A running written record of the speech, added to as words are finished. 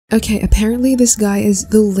Okay, apparently this guy is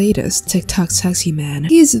the latest TikTok sexy man.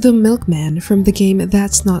 He's the milkman from the game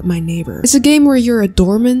That's Not My Neighbor. It's a game where you're a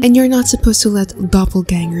doorman and you're not supposed to let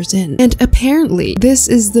doppelgangers in. And apparently, this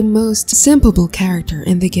is the most simpable character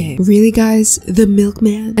in the game. Really guys? The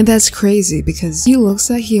milkman? And that's crazy because he looks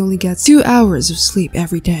like he only gets 2 hours of sleep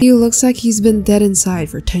every day. He looks like he's been dead inside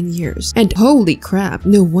for 10 years. And holy crap,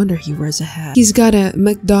 no wonder he wears a hat. He's got a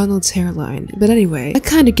McDonald's hairline. But anyway, I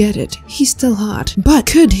kinda get it. He's still hot. But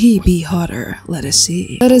could he be hotter? Let us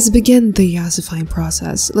see. Let us begin the Yassifying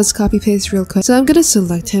process. Let's copy paste real quick. So I'm gonna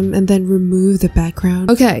select him and then remove the background.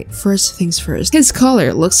 Okay, first things first. His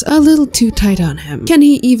collar looks a little too tight on him. Can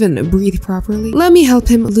he even breathe properly? Let me help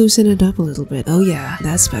him loosen it up a little bit. Oh yeah,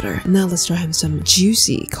 that's better. Now let's draw him some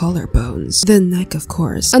juicy collarbones. The neck, of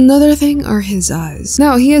course. Another thing are his eyes.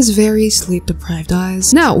 Now, he has very sleep-deprived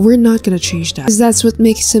eyes. Now, we're not gonna change that because that's what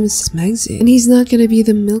makes him smexy. And he's not gonna be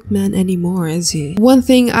the milkman anymore, is he? One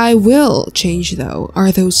thing I will change though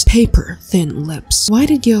are those paper-thin lips. Why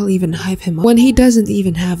did y'all even hype him up when he doesn't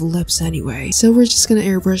even have lips anyway? So we're just gonna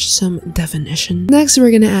airbrush some definition. Next,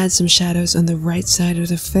 we're gonna add some shadows on the right side of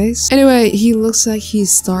the face. Anyway, he looks like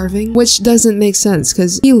he's starving, which doesn't make sense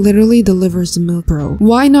because he literally delivers the milk, bro.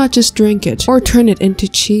 Why not just drink it or turn it into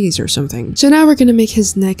cheese or something? So now we're gonna make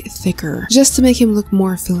his neck thicker just to make him look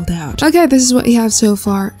more filled out. Okay, this is what we have so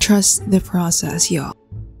far. Trust the process, y'all.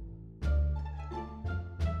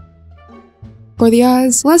 For the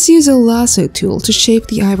eyes, let's use a lasso tool to shape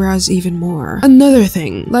the eyebrows even more. Another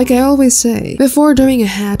thing, like I always say, before doing a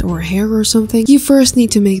hat or hair or something, you first need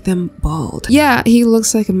to make them bald. Yeah, he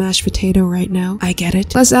looks like a mashed potato right now. I get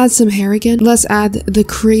it. Let's add some hair again. Let's add the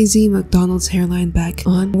crazy McDonald's hairline back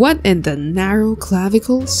on. What in the narrow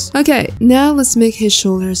clavicles? Okay, now let's make his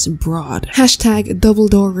shoulders broad. Hashtag double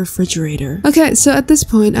door refrigerator. Okay, so at this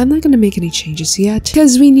point, I'm not gonna make any changes yet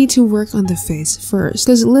because we need to work on the face first.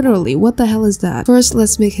 Because literally, what the hell is that? First,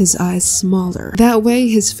 let's make his eyes smaller. That way,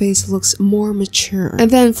 his face looks more mature. And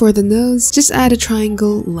then for the nose, just add a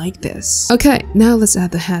triangle like this. Okay, now let's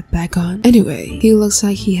add the hat back on. Anyway, he looks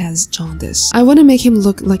like he has jaundice. I want to make him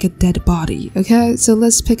look like a dead body, okay? So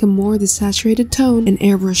let's pick a more desaturated tone and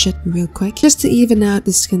airbrush it real quick, just to even out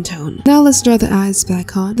the skin tone. Now let's draw the eyes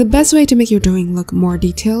back on. The best way to make your drawing look more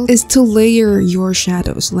detailed is to layer your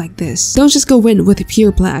shadows like this. Don't just go in with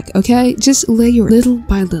pure black, okay? Just layer little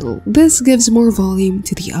by little. This gives more volume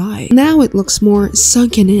to the eye. Now it looks more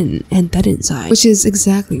sunken in and dead inside, which is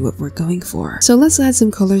exactly what we're going for. So let's add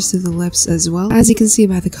some colors to the lips as well. As you can see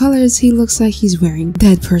by the colors, he looks like he's wearing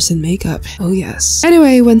dead person makeup. Oh yes.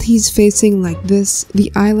 Anyway, when he's facing like this,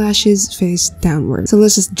 the eyelashes face downward. So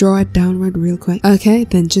let's just draw it downward real quick. Okay,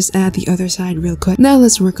 then just add the other side real quick. Now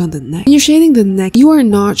let's work on the neck. When you're shading the neck, you are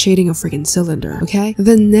not shading a freaking cylinder, okay?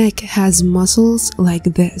 The neck has muscles like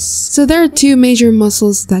this. So there are two major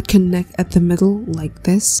muscles that connect at the middle like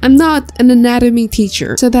this. I'm not an anatomy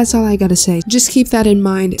teacher, so that's all I gotta say. Just keep that in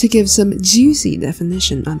mind to give some juicy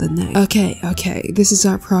definition on the neck. Okay, this is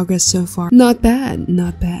our progress so far. Not bad,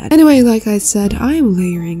 not bad. Anyway, like I said, I am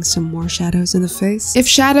layering some more shadows in the face. If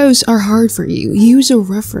shadows are hard for you, use a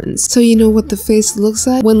reference so you know what the face looks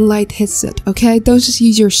like when light hits it, okay? Don't just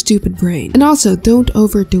use your stupid brain. And also, don't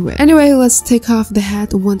overdo it. Anyway, let's take off the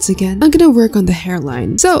hat once again. I'm gonna work on the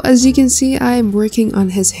hairline. So, as you can see, I am working on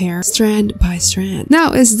his hair strand by strand.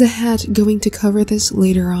 Now, is the hat going to cover this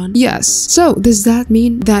later on? Yes. So, does that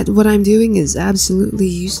mean that what I'm doing is absolutely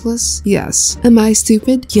useless? Yes. Am I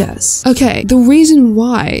stupid? Yes. Okay, the reason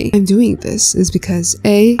why I'm doing this is because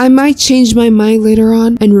A, I might change my mind later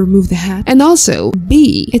on and remove the hat, and also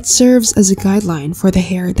B, it serves as a guideline for the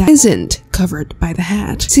hair that isn't covered by the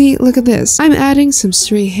hat. See, look at this. I'm adding some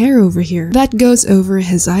stray hair over here that goes over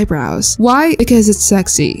his eyebrows. Why? Because it's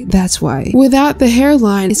sexy. That's why. Without the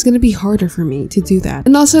hairline, it's gonna be harder for me to do that.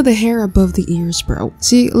 And also the hair above the ears, bro.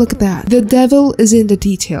 See, look at that. The devil is in the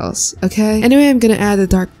details, okay? Anyway, I'm gonna add a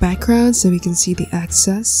dark background so we can see the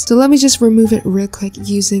excess. So let me just remove it real quick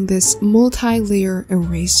using this multi-layer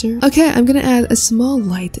eraser. Okay, I'm gonna add a small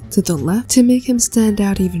light to the left to make him stand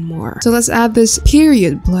out even more. So let's add this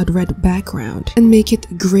period blood red background and make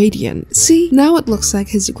it gradient. See, now it looks like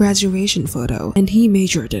his graduation photo and he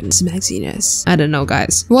majored in smexiness. I don't know,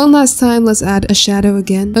 guys. One last time, let's add a shadow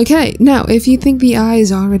again. Okay, now if you think the eye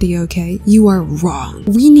is already okay, you are wrong.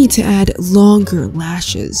 We need to add longer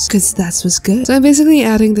lashes because that's what's good. So I'm basically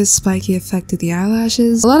adding this spiky effect to the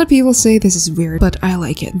eyelashes. A lot of people say this is weird, but I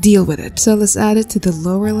like it. Deal with it. So let's add it to the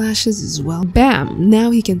lower lashes as well. Bam!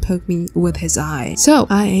 Now he can poke me with his eye. So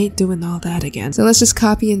I ain't doing all that again. So let's just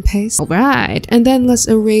copy and paste. Alright, and then let's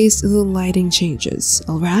erase the lighting changes.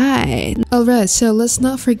 Alright, so let's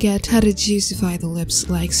not forget how to juicify the lips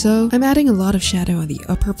like so. I'm adding a lot of shadow on the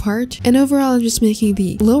upper part, and overall I'm just making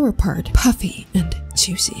the lower part puffy and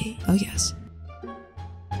juicy. Oh yes.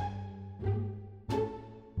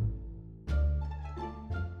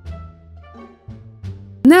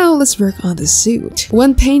 Now let's work on the suit.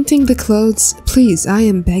 When painting the clothes, please, I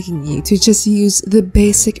am begging you to just use the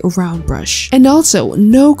basic round brush. And also,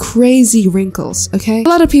 no crazy wrinkles, okay? A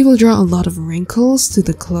lot of people draw a lot of wrinkles to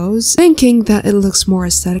the clothes, thinking that it looks more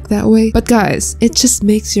aesthetic that way. But guys, it just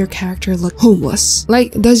makes your character look homeless.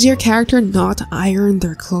 Like, does your character not iron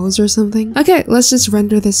their clothes or something? Okay, let's just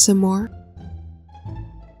render this some more.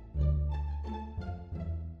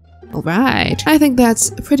 Alright, I think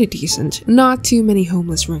that's pretty decent. Not too many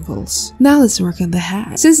homeless wrinkles. Now let's work on the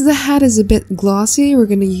hat. Since the hat is a bit glossy, we're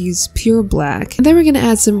gonna use pure black. And then we're gonna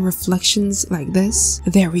add some reflections like this.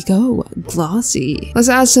 There we go, glossy. Let's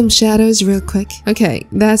add some shadows real quick. Okay,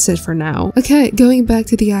 that's it for now. Okay, going back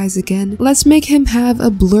to the eyes again. Let's make him have a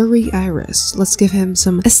blurry iris. Let's give him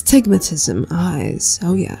some astigmatism eyes.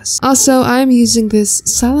 Oh yes. Also, I'm using this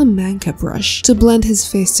Salamanca brush to blend his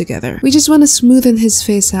face together. We just want to smoothen his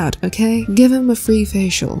face out. Okay, give him a free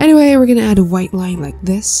facial. Anyway, we're gonna add a white line like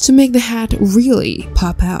this to make the hat really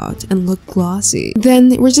pop out and look glossy.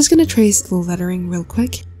 Then we're just gonna trace the lettering real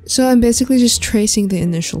quick. So I'm basically just tracing the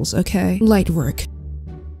initials, okay? Light work.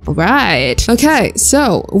 Alright, okay,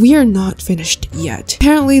 so we are not finished yet.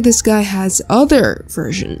 Apparently this guy has other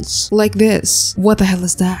versions, like this. What the hell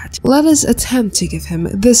is that? Let us attempt to give him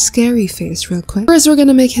the scary face real quick. First, we're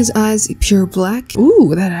gonna make his eyes pure black.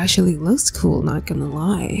 Ooh, that actually looks cool, not gonna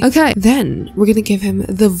lie. Okay, then we're gonna give him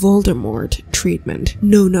the Voldemort treatment.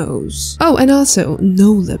 No nose. Oh, and also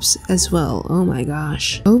no lips as well. Oh my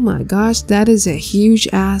gosh. Oh my gosh, that is a huge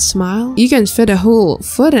ass smile. You can fit a whole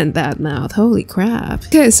foot in that mouth. Holy crap.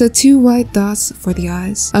 Okay, so 2 white dots for the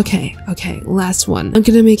eyes. Okay, last one. I'm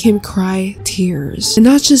gonna make him cry tears. And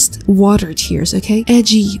not just water tears, okay?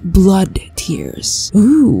 Edgy blood tears.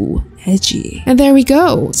 Ooh, edgy. And there we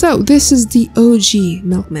go. So this is the OG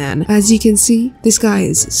milkman. As you can see, this guy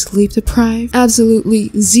is sleep deprived. Absolutely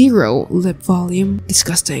zero lip volume.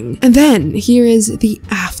 Disgusting. And then here is the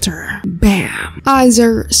after. Bam. Eyes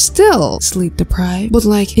are still sleep deprived, but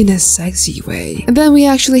like in a sexy way. And then we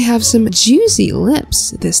actually have some juicy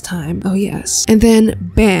lips this time. Oh yes. And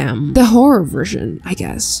then bam, the horror version, I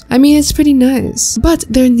guess. I mean, it's pretty nice, but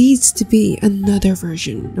there needs to be another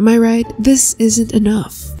version. Am I right? This isn't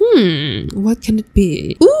enough. What can it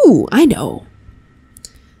be? Ooh, I know.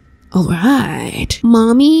 Alright.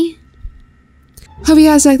 Mommy? Hope you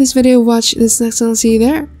guys like this video. Watch this next one. I'll see you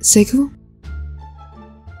there. Stay cool.